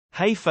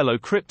Hey fellow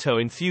crypto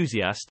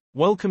enthusiast,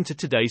 welcome to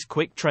today's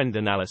quick trend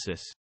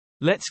analysis.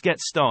 Let's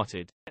get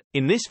started.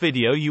 In this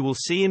video you will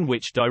see in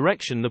which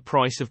direction the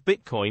price of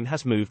Bitcoin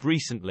has moved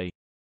recently.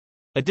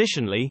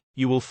 Additionally,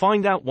 you will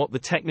find out what the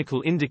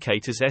technical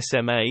indicators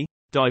SMA,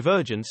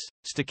 divergence,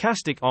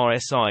 stochastic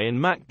RSI and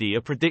MACD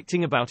are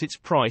predicting about its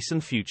price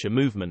and future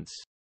movements.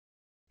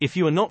 If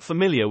you are not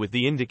familiar with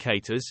the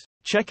indicators,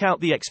 check out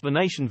the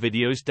explanation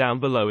videos down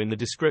below in the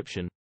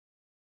description.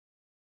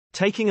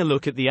 Taking a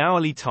look at the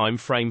hourly time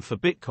frame for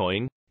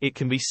Bitcoin, it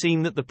can be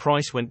seen that the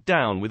price went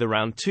down with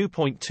around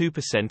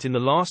 2.2% in the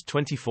last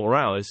 24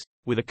 hours,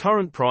 with a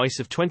current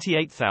price of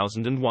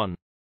 28,001.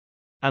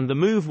 And the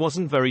move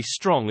wasn't very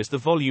strong as the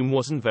volume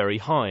wasn't very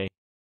high.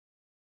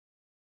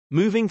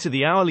 Moving to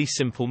the hourly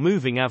simple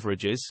moving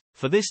averages,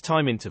 for this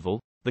time interval,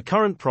 the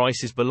current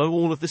price is below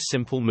all of the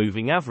simple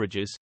moving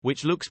averages,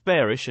 which looks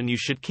bearish and you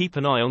should keep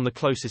an eye on the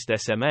closest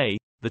SMA.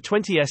 The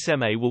 20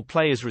 SMA will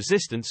play as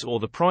resistance or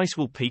the price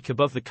will peak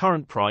above the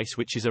current price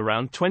which is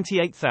around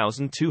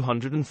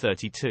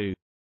 28,232.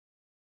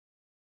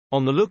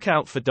 On the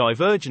lookout for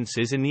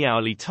divergences in the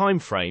hourly time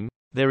frame,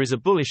 there is a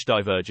bullish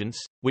divergence,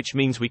 which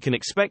means we can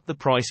expect the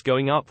price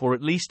going up or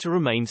at least to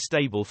remain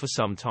stable for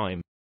some time.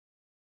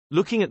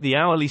 Looking at the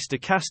hourly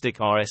stochastic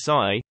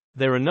RSI,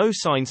 there are no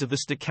signs of the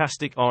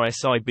stochastic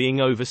RSI being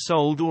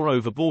oversold or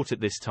overbought at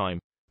this time,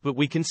 but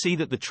we can see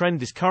that the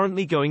trend is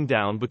currently going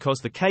down because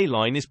the K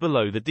line is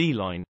below the D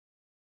line.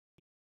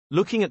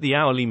 Looking at the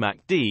hourly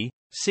MACD,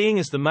 seeing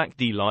as the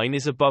MACD line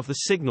is above the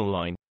signal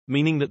line,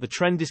 meaning that the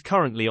trend is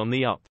currently on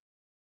the up.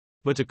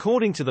 But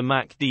according to the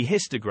MACD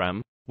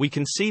histogram, we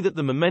can see that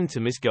the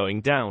momentum is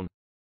going down.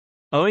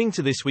 Owing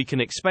to this we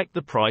can expect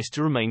the price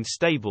to remain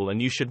stable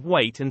and you should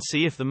wait and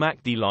see if the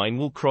MACD line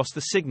will cross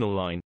the signal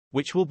line,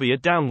 which will be a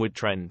downward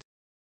trend.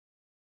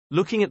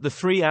 Looking at the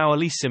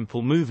 3-hourly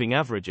simple moving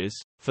averages,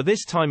 for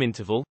this time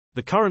interval,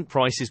 the current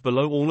price is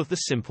below all of the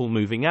simple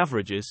moving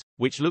averages,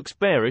 which looks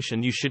bearish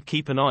and you should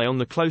keep an eye on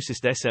the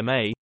closest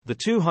SMA. The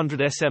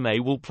 200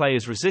 SMA will play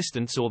as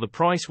resistance or the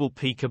price will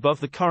peak above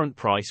the current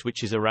price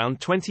which is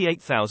around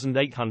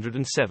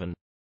 28,807.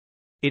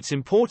 It's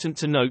important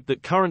to note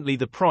that currently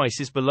the price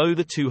is below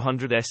the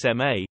 200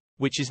 SMA,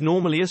 which is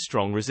normally a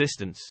strong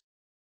resistance.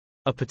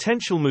 A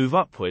potential move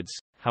upwards,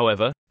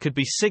 however, could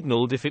be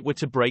signaled if it were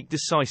to break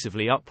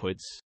decisively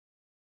upwards.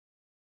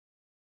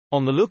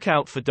 On the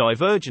lookout for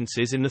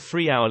divergences in the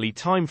 3-hourly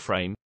time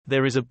frame,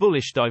 there is a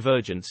bullish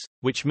divergence,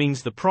 which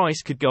means the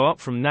price could go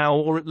up from now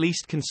or at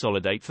least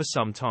consolidate for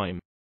some time.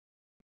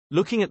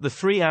 Looking at the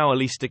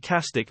 3-hourly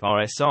stochastic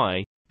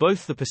RSI,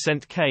 both the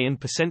 %K and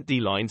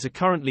 %D lines are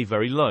currently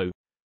very low,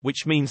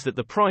 which means that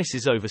the price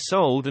is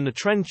oversold and a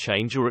trend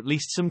change or at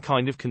least some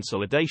kind of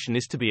consolidation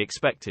is to be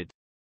expected.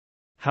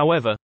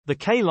 However, the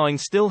K line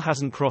still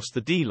hasn't crossed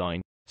the D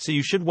line, so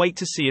you should wait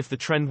to see if the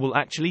trend will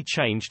actually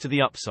change to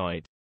the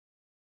upside.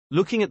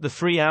 Looking at the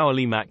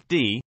 3-hourly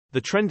MACD, the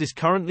trend is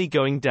currently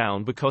going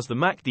down because the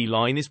MACD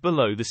line is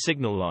below the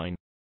signal line.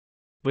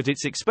 But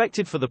it's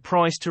expected for the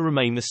price to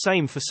remain the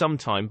same for some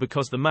time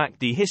because the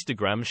MACD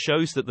histogram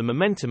shows that the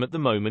momentum at the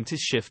moment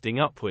is shifting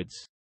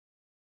upwards.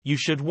 You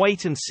should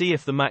wait and see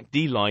if the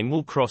MACD line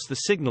will cross the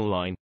signal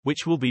line,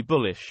 which will be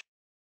bullish.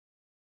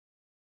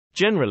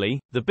 Generally,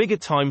 the bigger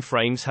time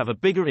frames have a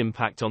bigger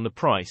impact on the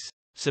price,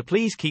 so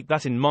please keep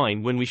that in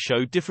mind when we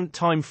show different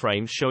time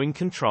frames showing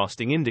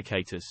contrasting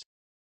indicators.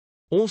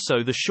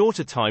 Also, the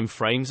shorter time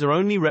frames are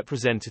only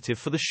representative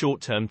for the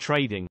short-term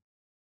trading.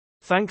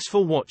 Thanks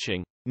for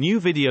watching.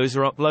 New videos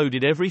are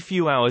uploaded every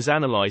few hours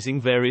analyzing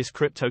various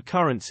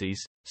cryptocurrencies,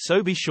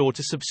 so be sure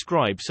to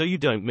subscribe so you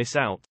don't miss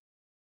out.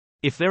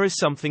 If there is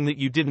something that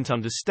you didn't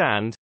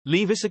understand,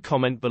 leave us a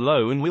comment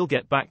below and we'll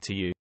get back to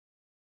you.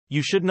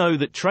 You should know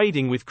that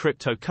trading with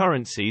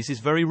cryptocurrencies is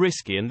very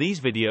risky and these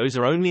videos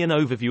are only an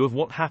overview of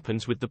what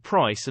happens with the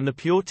price and the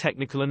pure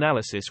technical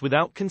analysis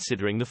without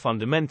considering the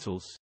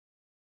fundamentals.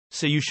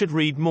 So you should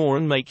read more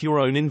and make your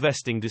own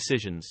investing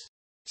decisions.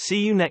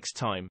 See you next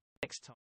time.